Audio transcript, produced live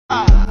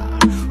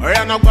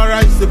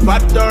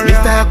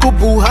Mr.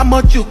 Yakubu, how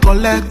much you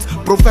collect?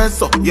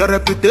 Professor, your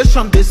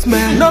reputation they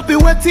smell. No be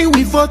waiting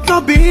we for,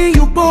 no be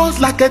you boss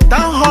like a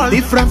town hall.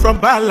 Different from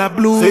Bala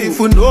Blue. Say if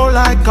you know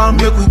like come,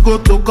 you could go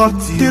to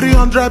court.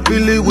 300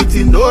 billion with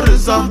no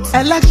result.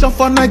 Election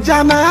for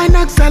Nigeria, I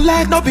next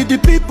select. No be the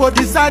people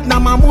decide, now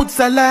Mahmoud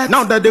select.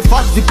 Now that they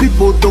force the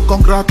people to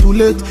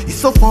congratulate. It's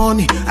so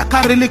funny, I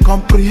can't really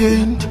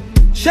comprehend.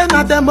 Share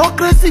na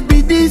democracy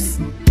be this.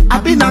 I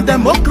been a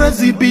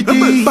democracy be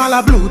this.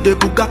 Bala Blue de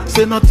buga,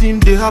 say nothing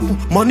they happen.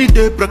 Money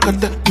they break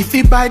it, if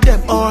you buy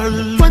them all.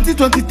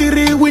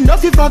 2023 we no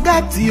fit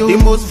forget you.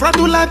 The most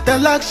fraudulent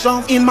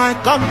election in my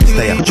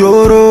country.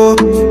 Joro.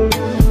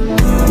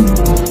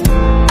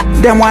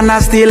 Them wanna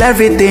steal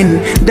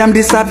everything. Them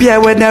disappear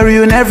when they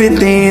ruin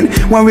everything.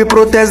 When we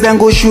protest, them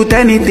go shoot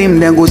anything.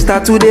 Them go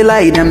start to the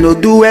lie, them no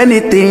do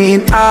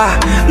anything. Ah,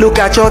 look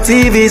at your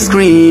TV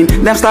screen.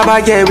 Them start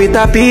back here with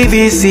a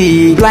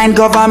PVC. Blind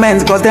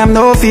government, cause them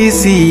no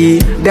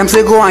VC. Them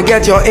say go and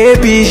get your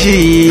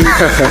APG.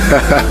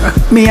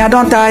 Me, I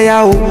don't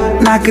tire.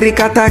 Na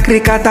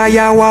krikata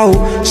ya wow.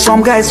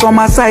 Some guys from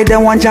my side,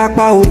 them want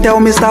jackpot. Tell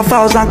Mr.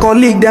 Fowles and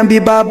colleague, them be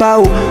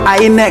babao.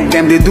 I neck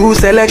them, they do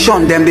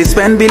selection. Them they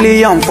spend billion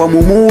for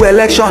mumu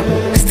election.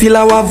 Still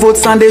our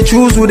votes and they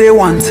choose who they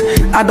want.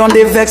 I don't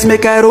they vex,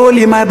 make I roll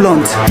in my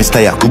blunt. Mr.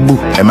 Yakubu,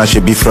 Emma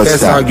should be first.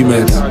 First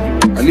argument.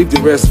 I leave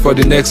the rest for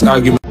the next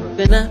argument.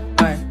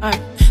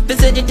 They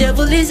say the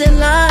devil is a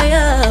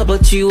liar,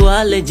 but you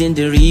are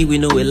legendary. We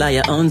know a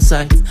liar on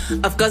sight.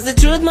 Of course the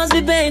truth must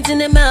be bent in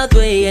the mouth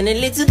way, and a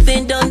little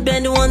thing don't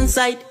bend one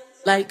side.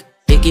 Like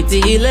take it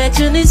the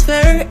election is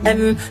fair,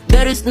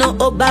 there is no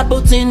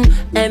overvoting,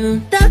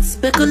 that's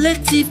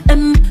speculative,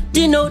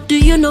 do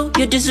you know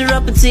you're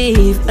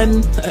disruptive,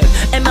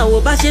 I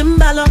will bash him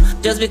ballot,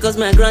 just because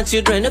my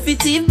grandchildren are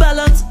fit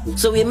ballot.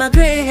 So with my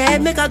grey hair,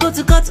 make I go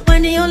to court,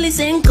 when the only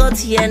saying cut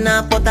here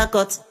now, pot a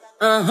cut.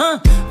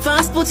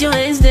 Fast put your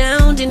hands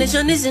down, the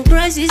nation is in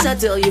crisis, I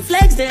tell you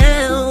flex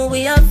down,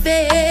 we have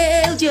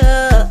failed,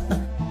 yeah.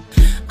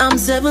 I'm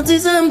 70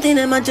 something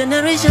in my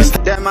generation.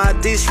 Them I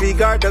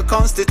disregard the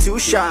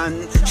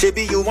constitution.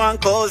 Maybe you want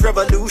cause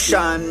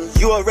revolution.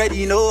 You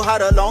already know how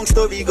the long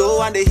story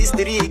go, and the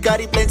history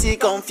carry plenty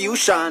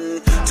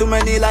confusion. Too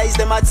many lies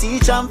them I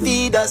teach and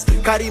feed us.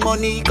 Carry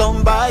money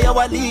come by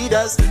our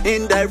leaders.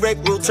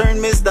 Indirect will turn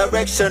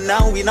misdirection.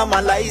 Now we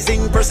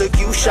normalizing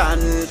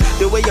persecution.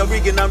 The way you're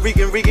rigging and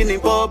rigging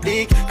in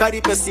public. Carry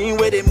person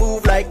where they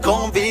move like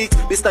convicts.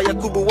 Mr.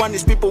 Yakubu want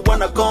these people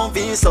wanna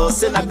convince us.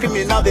 Send a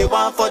criminal they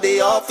want for the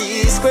office.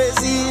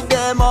 Crazy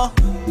demo,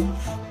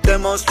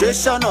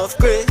 demonstration of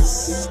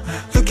grace.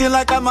 Looking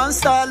like a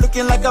monster,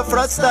 looking like a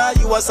fraudster.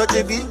 You are such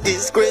a big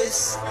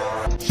disgrace.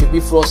 She be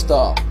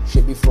fraudster,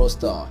 she be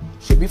fraudster,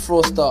 she be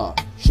fraudster,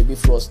 she be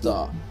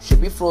fraudster, she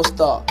be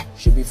fraudster,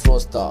 she be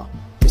fraudster.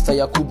 Mr.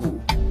 Yakubu,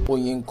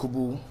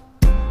 Oyenkubu.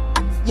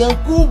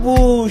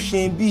 Yakubu,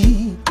 she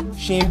be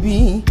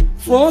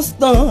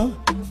fraudster.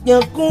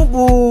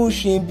 Yakubu,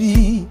 she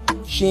be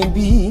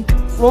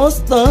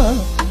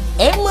fraudster.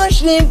 Emma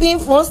be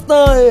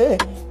fraudster,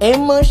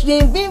 Emma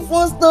be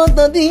fraudster,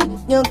 daddy.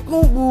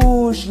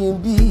 Yakubu, she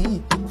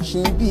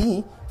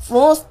be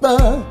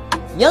fraudster.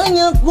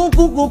 Yanya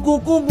kuku,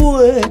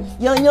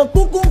 yanya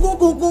kuku,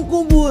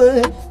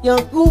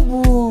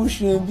 Yakubu,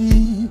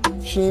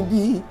 she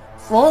be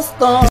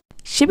fraudster.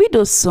 Shebi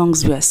those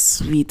songs were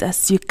sweet,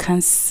 as you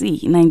can see.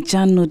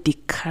 Naija know they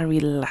carry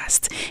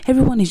last.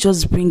 Everyone is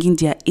just bringing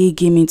their A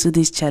game into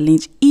this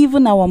challenge.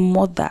 Even our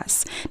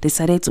mothers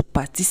decided to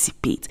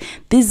participate.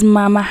 This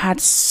mama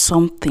had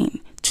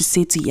something to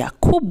say to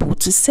Yakubu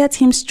to set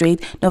him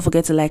straight. Don't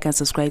forget to like and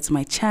subscribe to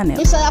my channel.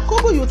 Mr.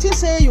 Yakubu, you think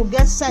say you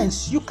get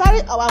sense? You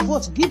carry our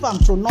vote, give them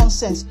to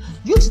nonsense.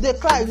 Youth they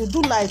cry, you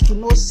do like you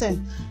no sense.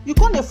 You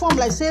can't form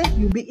like say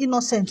you be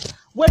innocent.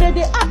 Whether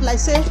they act like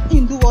say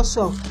in do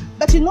also,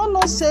 but you know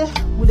say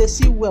we they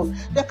see well.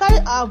 They carry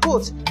our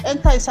vote,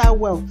 enter inside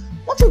well.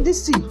 What if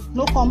this thing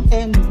no come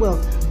end well?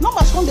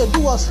 Numbers come they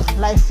do us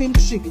like film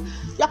trick.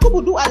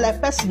 Yakubu do I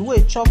like person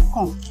wey chop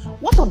come.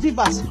 What of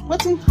Vivas?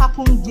 Wetin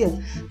happen there?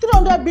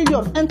 300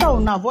 billion enter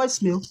on our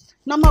voicemail.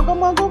 Na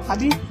mago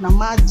abi na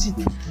magic.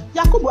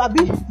 Yakubu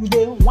abi you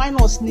dey whine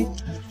us ni.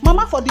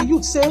 Mama for the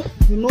youth say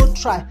you no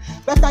try.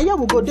 But na here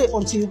we go there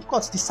until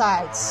court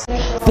decides.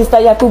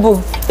 Mr.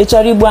 Yakubu,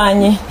 echoribu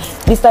anyi.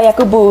 Mr.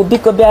 Yakubu,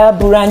 biko bia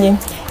burani.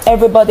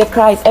 Everybody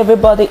cries,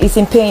 everybody is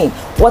in pain.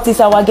 What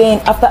is our gain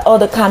after all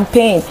the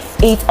campaign?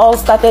 It all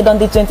started on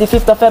the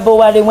 25th of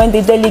February when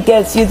the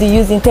delegates used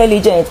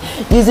intelligence,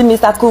 using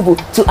Mr. Kubu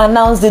to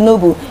announce the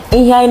Nubu.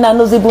 Inhaina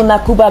Nozibu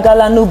Nakuba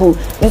Gala Nubu.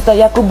 Mr.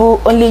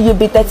 Yakubu, only you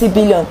be 30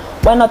 billion.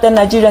 Why not a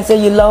Nigerian say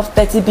you love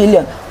 30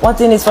 billion? One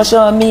thing is for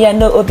sure, me I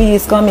know Obi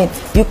is coming.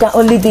 You can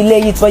only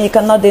delay it, but you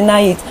cannot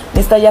deny it.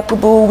 Mr.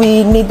 Yakubu,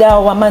 we need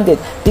our mandate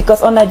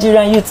because all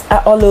Nigerian youths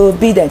are all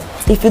obedient.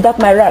 If you doubt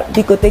my rap,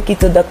 we could take it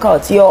to the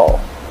court. Yo.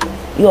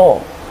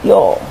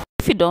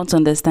 If you don't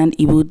understand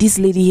Igbo, this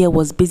lady here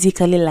was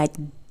basically like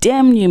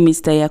damn you,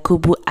 Mr.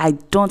 Yakubu, I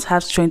don't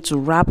have strength to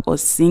rap or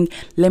sing.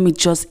 Let me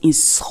just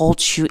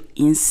insult you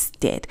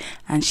instead.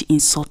 And she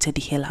insulted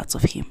the hell out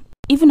of him.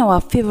 Even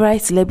our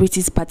favorite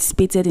celebrities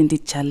participated in the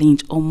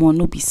challenge. Omo,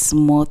 no be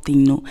small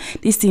thing, no.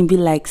 This thing be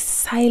like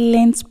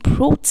silent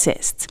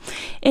protest.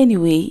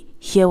 Anyway,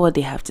 hear what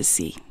they have to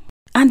say.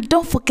 And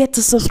don't forget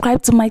to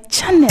subscribe to my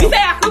channel. Mr.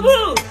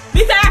 Yakubu!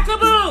 Mr.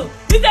 Yakubu!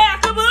 Mr.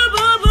 Yakubu!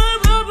 Boo, boo,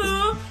 boo,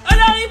 boo.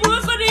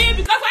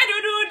 Because why do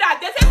you do that?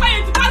 They say for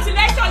you to come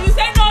selection, you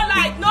say no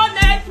light, no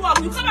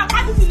network. You come and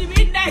party till the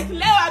midnight,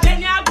 Leo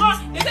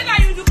Abeniago. They say that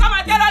you to come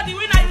and tell us the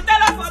winner, you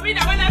tell us for me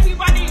that when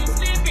everybody is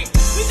sleeping.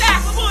 Mr.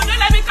 Yakubu, don't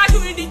let me catch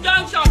you in the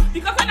junction.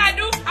 Because when I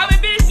do, I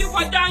will beat you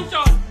for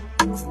junction.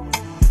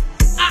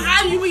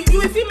 You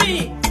will see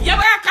me. You're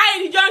going to carry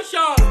in the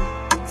junction.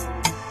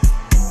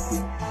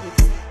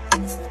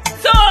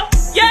 So,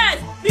 yes,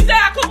 Mr.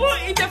 Yakubu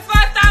is the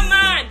first time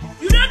man.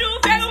 You don't do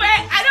very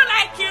well. I don't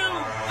like you.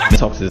 Let me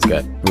talk to this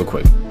guy real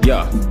quick.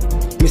 Yeah,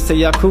 Mr.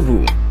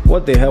 Yakubu,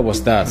 what the hell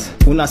was that?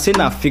 When I say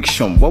not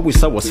fiction, what we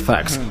saw was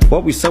facts.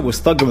 What we saw was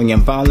staggering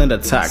and violent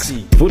attacks.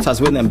 Voters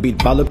with them beat,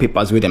 ballot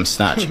papers with them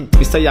snatch.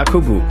 Mr.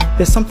 Yakubu,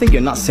 there's something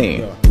you're not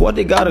saying. What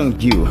they got on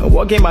you?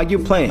 What game are you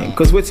playing?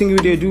 Cause waiting you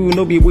they do,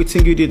 no be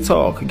waiting you they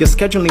talk. Your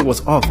scheduling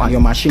was off and your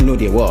machine know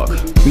they work.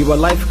 We were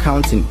live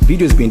counting,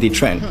 videos being the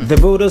trend. The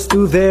voters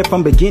still there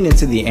from beginning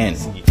to the end,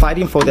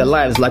 fighting for their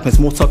lives like Miss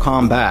Mortal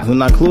Kombat.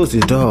 When I close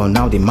the door,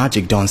 now the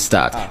magic don't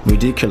start.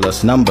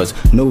 Ridiculous numbers,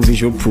 no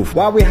visual proof.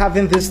 Why we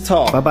having this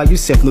talk? Baba, you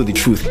self know the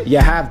truth. You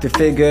have the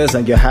figures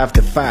and you have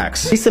the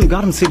facts. Listen,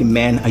 got him city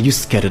man, are you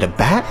scared of the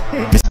bat?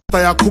 Mr.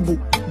 Yakubu,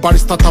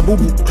 Barista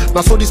Tabubu.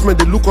 Now so this man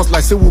they look us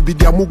like say we'll be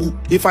their mugu.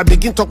 If I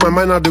begin talk my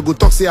mind now, they go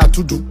talk say I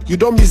to do. You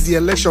don't miss the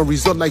election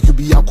result like you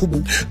be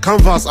Yakubu.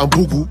 Canvas and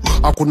bugu,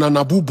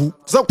 akunana bubu.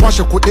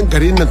 Zakwashe ko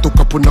engarin and to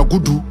kapuna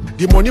gudu.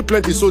 The money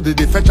plenty so they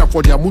fetch up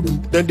for their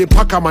mudu. Then they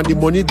pack them and the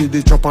money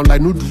they chop on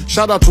like nudu.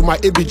 Shout out to my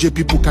ABJ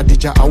people,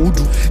 Kadija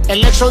Awudu.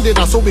 Election day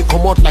now so we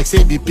come out like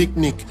say be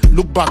picnic.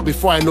 Look back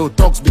before I know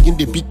talks begin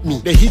they beat me.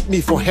 They hit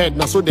me for head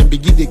now so they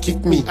begin they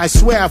kick me. I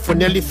swear I for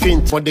nearly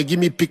faint when they give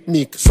me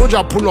picnic.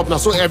 Soldier pull up now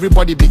so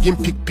everybody begin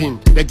pick pin.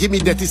 They give me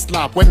dirty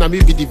slap when I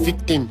may be the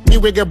victim. Me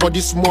we get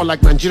body small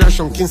like Nigerian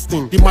Sean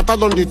Kingston. The matter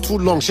don't dey too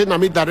long. She na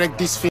me direct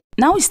this film.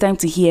 Now it's time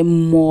to hear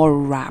more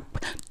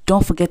rap.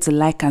 Don't forget to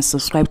like and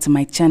subscribe to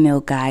my channel,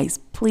 guys.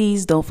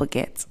 Please don't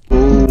forget.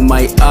 Oh,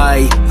 my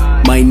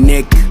eye, my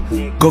neck.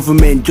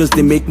 Government just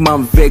they make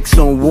man vex,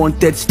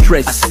 unwanted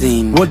stress. I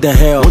seen. What the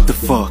hell? What the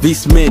fuck?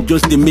 This man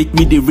just they make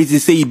me the reason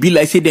say it be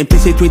like say them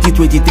say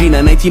 2023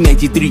 na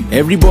 1993.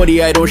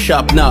 Everybody I don't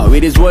shop now.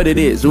 It is what it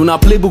is. Una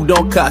playbook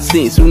don't cast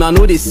since. Una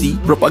know they see.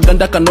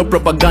 Propaganda cannot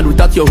propaganda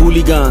without your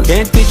hooligans.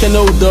 Can't teach a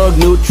no dog,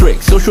 no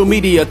tricks. Social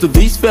media to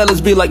these fellas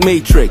be like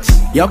Matrix.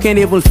 Y'all can't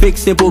even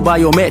fix simple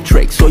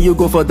biometrics. So you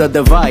go for the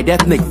divide,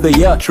 ethnic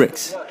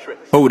theatrics.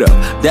 Hold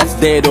up, that's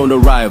dead on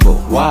arrival.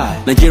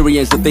 Why?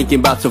 Nigerians are thinking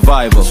about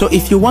survival. So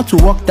if you want to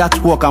walk that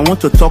walk, I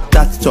want to talk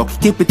that talk.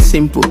 Keep it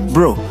simple,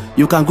 bro.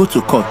 You can go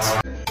to court.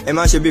 A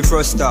man should be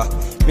Froster.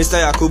 Mr.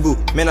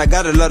 Yakubu, man, I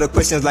got a lot of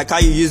questions like how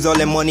you used all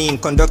the money in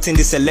conducting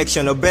this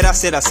election, or better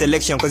said a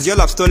selection, cause y'all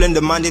have stolen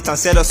the mandate and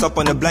set us up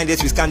on a blind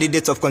date with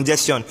candidates of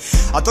congestion.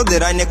 I thought the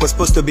INEC was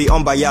supposed to be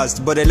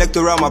unbiased, but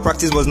electoral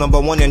malpractice was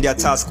 #1 in their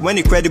task, when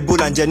a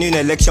credible and genuine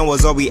election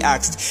was all we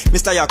asked.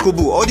 Mr.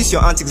 Yakubu, all this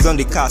your antics on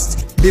the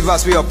cast. Leave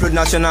us we upload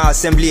National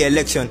Assembly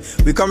election.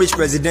 We come reach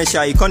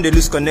presidential, you can't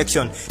lose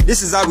connection.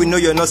 This is how we know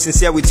you're not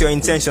sincere with your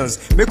intentions.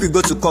 Make we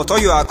go to court, all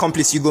your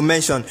accomplice you go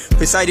mention.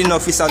 Presiding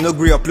officer no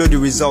agree upload the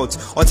results.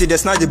 Until they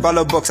snatch the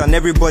ballot box and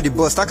everybody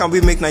bust. How can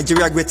we make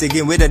Nigeria great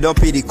again where they don't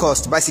pay the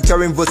cost? By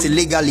securing votes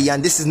illegally,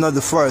 and this is not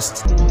the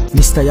first.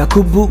 Mr.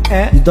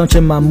 Yakubu, you don't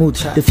change my mood.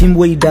 The film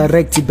where you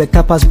direct it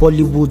better pass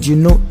Bollywood. You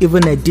know,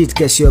 even edit,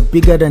 guess you're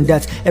bigger than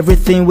that.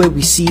 Everything where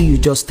we see you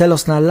just tell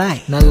us not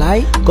lie. Not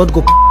lie? God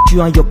go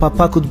you and your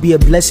papa could be a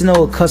blessing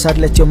or a curse. I'd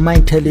let your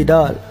mind tell it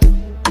all.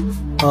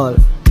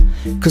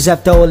 Cause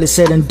after all is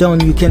said and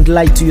done, you can't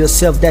lie to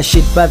yourself. That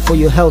shit bad for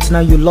your health. Now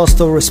you lost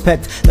all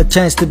respect. A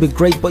chance to be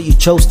great, but you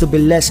chose to be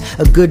less.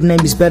 A good name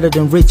is better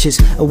than riches.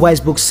 A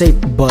wise book say,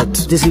 but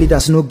these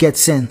leaders no get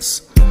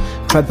sense.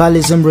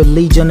 Tribalism,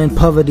 religion and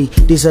poverty,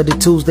 these are the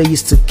tools they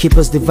used to keep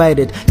us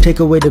divided. Take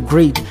away the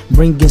greed,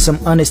 bring in some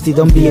honesty.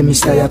 Don't be a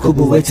Mr.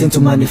 Yakubu waiting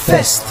to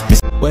manifest.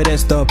 Where they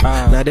stop,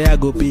 now there I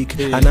go peak.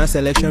 Announce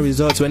election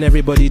results when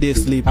everybody they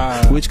sleep.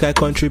 Which kind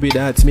country be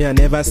that? Me I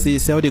never see.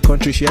 Sell the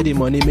country, share the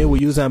money, me we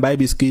use and buy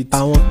biscuits.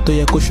 I want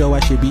to show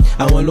what she be.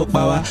 I want look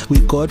power. We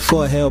called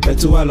for help and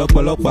to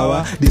lock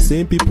power. The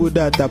same people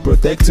that are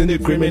protecting the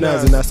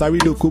criminals. And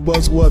Asari the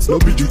Kubans words, no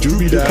be juju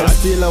be that. You can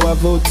steal our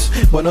votes,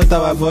 but not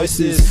our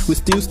voices. We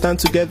still stand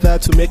together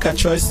to make our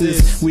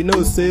choices. We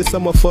know say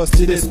some of us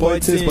still spoil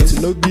things, but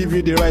it no give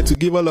you the right to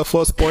give all of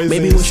us poison.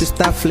 Maybe we should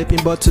start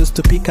flipping bottles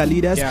to pick our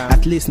leaders.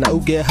 At least now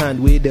who get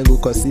hand where they go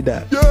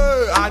consider.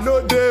 Yeah, I know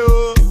they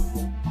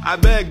I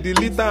beg,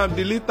 delete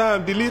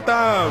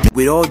am.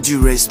 With all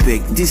due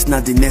respect, this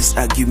not the next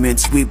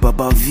argument wey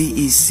Baba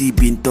VEC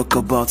been talk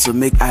about, so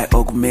make I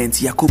augment.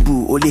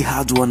 Yakubu only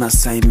had one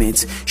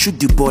assignment: shoot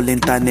the ball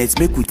internet,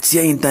 make we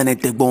tear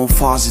internet, take bomb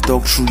fast,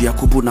 talk through.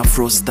 Yakubu na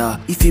fraudster.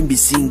 If him be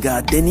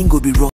singer, then he go be rock.